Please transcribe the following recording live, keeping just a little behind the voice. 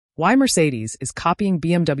Why Mercedes is copying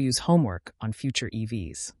BMW's homework on future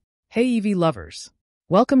EVs. Hey EV lovers!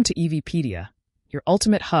 Welcome to EVpedia, your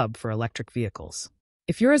ultimate hub for electric vehicles.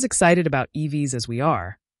 If you're as excited about EVs as we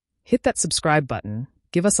are, hit that subscribe button,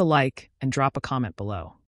 give us a like, and drop a comment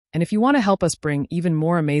below. And if you want to help us bring even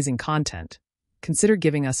more amazing content, consider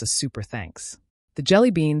giving us a super thanks. The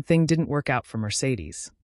jellybean thing didn't work out for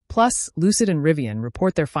Mercedes. Plus, Lucid and Rivian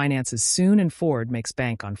report their finances soon, and Ford makes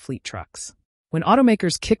bank on fleet trucks. When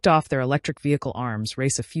automakers kicked off their electric vehicle arms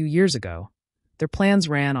race a few years ago, their plans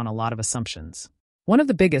ran on a lot of assumptions. One of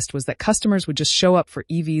the biggest was that customers would just show up for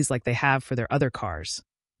EVs like they have for their other cars.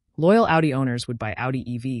 Loyal Audi owners would buy Audi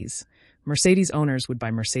EVs, Mercedes owners would buy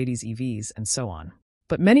Mercedes EVs, and so on.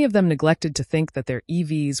 But many of them neglected to think that their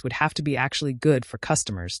EVs would have to be actually good for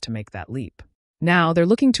customers to make that leap. Now, they're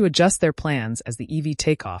looking to adjust their plans as the EV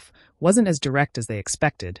takeoff wasn't as direct as they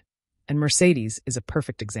expected, and Mercedes is a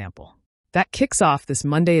perfect example. That kicks off this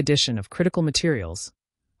Monday edition of Critical Materials,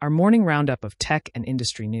 our morning roundup of tech and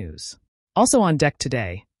industry news. Also on deck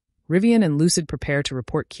today, Rivian and Lucid prepare to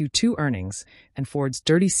report Q2 earnings and Ford's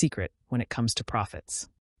dirty secret when it comes to profits.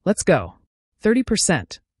 Let's go.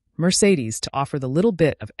 30%. Mercedes to offer the little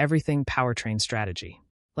bit of everything powertrain strategy.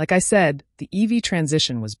 Like I said, the EV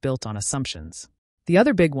transition was built on assumptions. The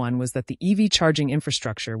other big one was that the EV charging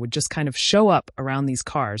infrastructure would just kind of show up around these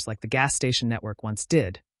cars like the gas station network once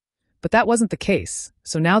did. But that wasn't the case,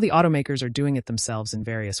 so now the automakers are doing it themselves in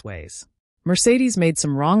various ways. Mercedes made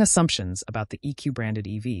some wrong assumptions about the EQ-branded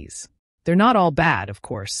EVs. They're not all bad, of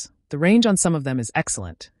course. The range on some of them is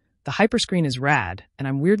excellent. The Hyperscreen is rad, and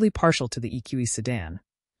I'm weirdly partial to the EQE sedan.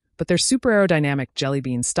 But their super aerodynamic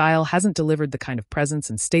jellybean style hasn't delivered the kind of presence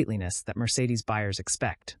and stateliness that Mercedes buyers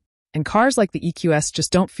expect. And cars like the EQS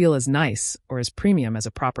just don't feel as nice or as premium as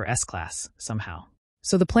a proper S-Class, somehow.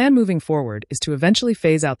 So the plan moving forward is to eventually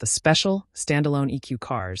phase out the special, standalone EQ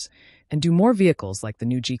cars and do more vehicles like the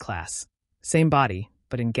new G-Class. Same body,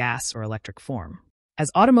 but in gas or electric form. As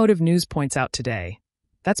Automotive News points out today,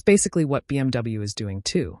 that's basically what BMW is doing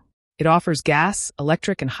too. It offers gas,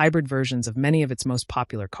 electric, and hybrid versions of many of its most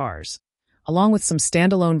popular cars, along with some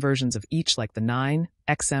standalone versions of each like the 9,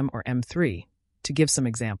 XM, or M3, to give some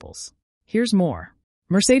examples. Here's more.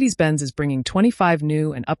 Mercedes-Benz is bringing 25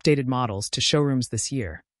 new and updated models to showrooms this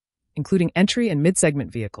year, including entry and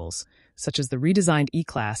mid-segment vehicles, such as the redesigned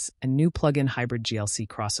E-Class and new plug-in hybrid GLC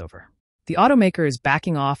crossover. The automaker is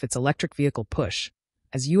backing off its electric vehicle push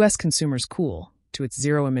as U.S. consumers cool to its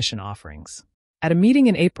zero-emission offerings. At a meeting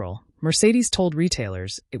in April, Mercedes told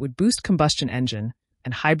retailers it would boost combustion engine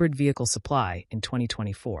and hybrid vehicle supply in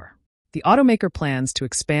 2024. The automaker plans to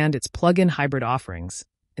expand its plug-in hybrid offerings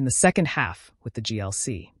in the second half with the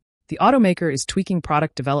GLC. The automaker is tweaking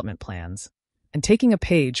product development plans and taking a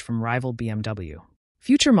page from rival BMW.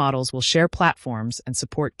 Future models will share platforms and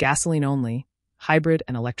support gasoline-only, hybrid,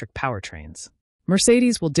 and electric powertrains.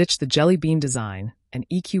 Mercedes will ditch the jellybean design and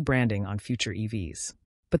EQ branding on future EVs.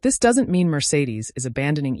 But this doesn't mean Mercedes is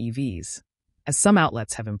abandoning EVs, as some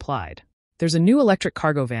outlets have implied. There's a new electric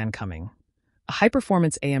cargo van coming, a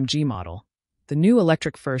high-performance AMG model, the new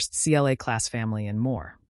electric first CLA class family, and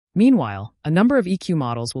more. Meanwhile, a number of EQ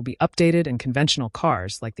models will be updated, and conventional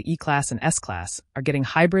cars like the E-Class and S-Class are getting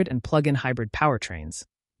hybrid and plug-in hybrid powertrains,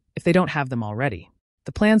 if they don't have them already.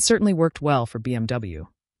 The plan certainly worked well for BMW,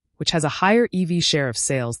 which has a higher EV share of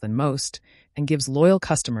sales than most and gives loyal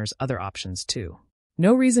customers other options too.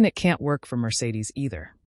 No reason it can't work for Mercedes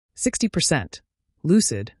either. 60%.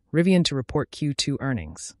 Lucid, Rivian to report Q2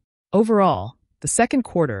 earnings. Overall, the second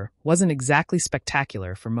quarter wasn't exactly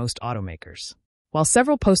spectacular for most automakers. While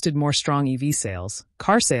several posted more strong EV sales,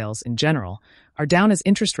 car sales in general are down as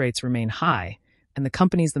interest rates remain high and the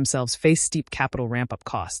companies themselves face steep capital ramp-up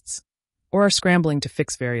costs, or are scrambling to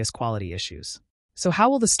fix various quality issues. So how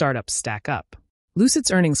will the startups stack up?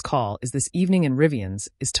 Lucid's earnings call is this evening and Rivian's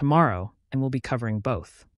is tomorrow, and we'll be covering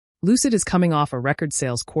both. Lucid is coming off a record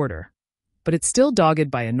sales quarter, but it's still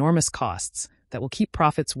dogged by enormous costs that will keep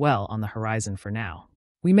profits well on the horizon for now.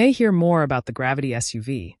 We may hear more about the Gravity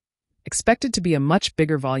SUV, expected to be a much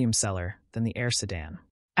bigger volume seller than the Air sedan.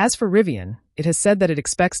 As for Rivian, it has said that it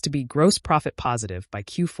expects to be gross profit positive by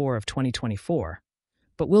Q4 of 2024,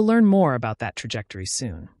 but we'll learn more about that trajectory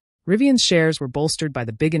soon. Rivian's shares were bolstered by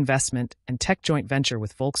the big investment and tech joint venture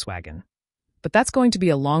with Volkswagen, but that's going to be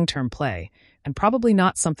a long-term play and probably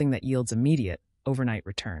not something that yields immediate, overnight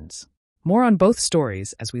returns. More on both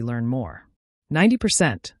stories as we learn more.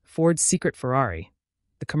 90%, Ford's secret Ferrari,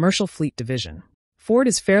 the commercial fleet division. Ford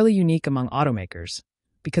is fairly unique among automakers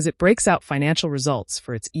because it breaks out financial results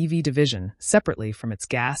for its EV division separately from its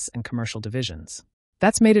gas and commercial divisions.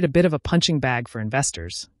 That's made it a bit of a punching bag for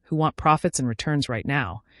investors, who want profits and returns right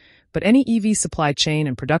now, but any EV supply chain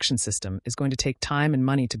and production system is going to take time and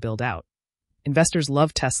money to build out. Investors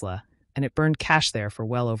love Tesla, and it burned cash there for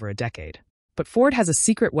well over a decade. But Ford has a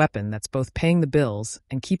secret weapon that's both paying the bills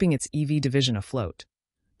and keeping its EV division afloat.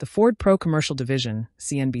 The Ford Pro Commercial Division,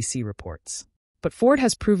 CNBC reports. But Ford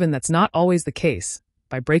has proven that's not always the case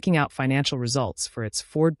by breaking out financial results for its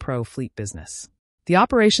Ford Pro fleet business. The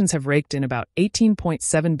operations have raked in about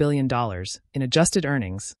 $18.7 billion in adjusted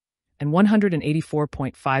earnings and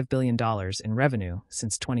 $184.5 billion in revenue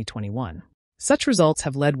since 2021. Such results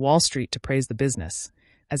have led Wall Street to praise the business,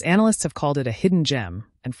 as analysts have called it a hidden gem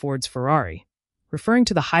and Ford's Ferrari, referring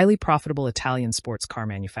to the highly profitable Italian sports car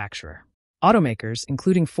manufacturer. Automakers,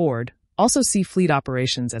 including Ford, also see fleet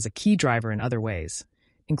operations as a key driver in other ways,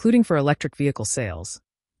 including for electric vehicle sales,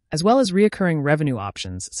 as well as recurring revenue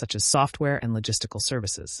options such as software and logistical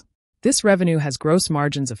services. This revenue has gross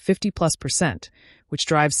margins of 50+%, which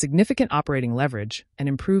drives significant operating leverage and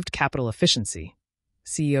improved capital efficiency,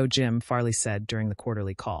 CEO Jim Farley said during the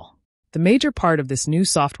quarterly call. The major part of this new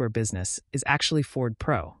software business is actually Ford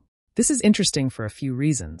Pro. This is interesting for a few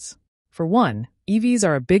reasons. For one, EVs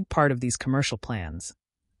are a big part of these commercial plans,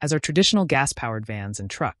 as are traditional gas-powered vans and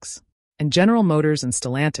trucks. And General Motors and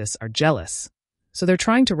Stellantis are jealous, so they're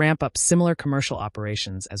trying to ramp up similar commercial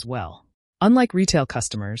operations as well. Unlike retail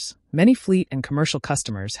customers, many fleet and commercial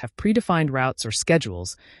customers have predefined routes or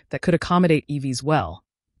schedules that could accommodate EVs well,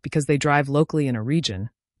 because they drive locally in a region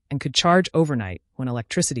and could charge overnight when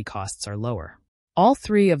electricity costs are lower. All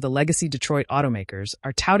three of the legacy Detroit automakers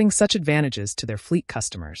are touting such advantages to their fleet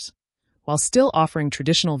customers, while still offering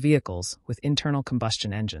traditional vehicles with internal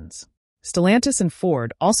combustion engines. Stellantis and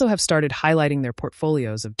Ford also have started highlighting their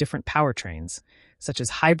portfolios of different powertrains, such as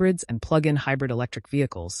hybrids and plug-in hybrid electric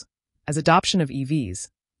vehicles, as adoption of EVs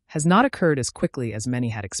has not occurred as quickly as many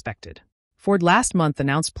had expected. Ford last month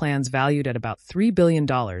announced plans valued at about $3 billion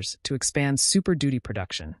to expand Super Duty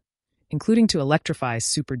production, including to electrify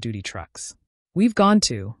Super Duty trucks. We've gone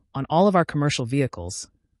to, on all of our commercial vehicles,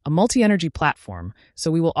 a multi-energy platform,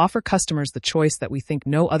 so we will offer customers the choice that we think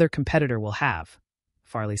no other competitor will have,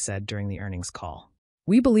 Farley said during the earnings call.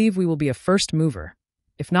 We believe we will be a first mover,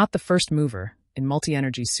 if not the first mover, in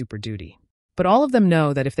multi-energy Super Duty. But all of them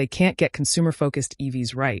know that if they can't get consumer-focused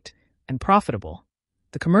EVs right and profitable,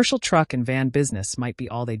 the commercial truck and van business might be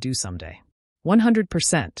all they do someday.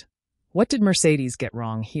 100%. What did Mercedes get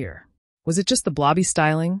wrong here? Was it just the blobby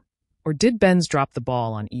styling? Or did Benz drop the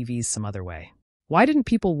ball on EVs some other way? Why didn't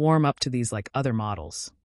people warm up to these like other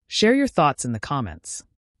models? Share your thoughts in the comments.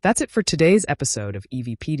 That's it for today's episode of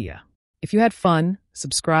EVpedia. If you had fun,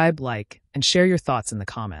 subscribe, like, and share your thoughts in the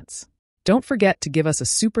comments. Don't forget to give us a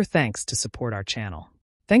super thanks to support our channel.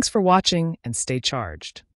 Thanks for watching and stay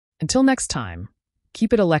charged. Until next time,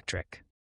 keep it electric.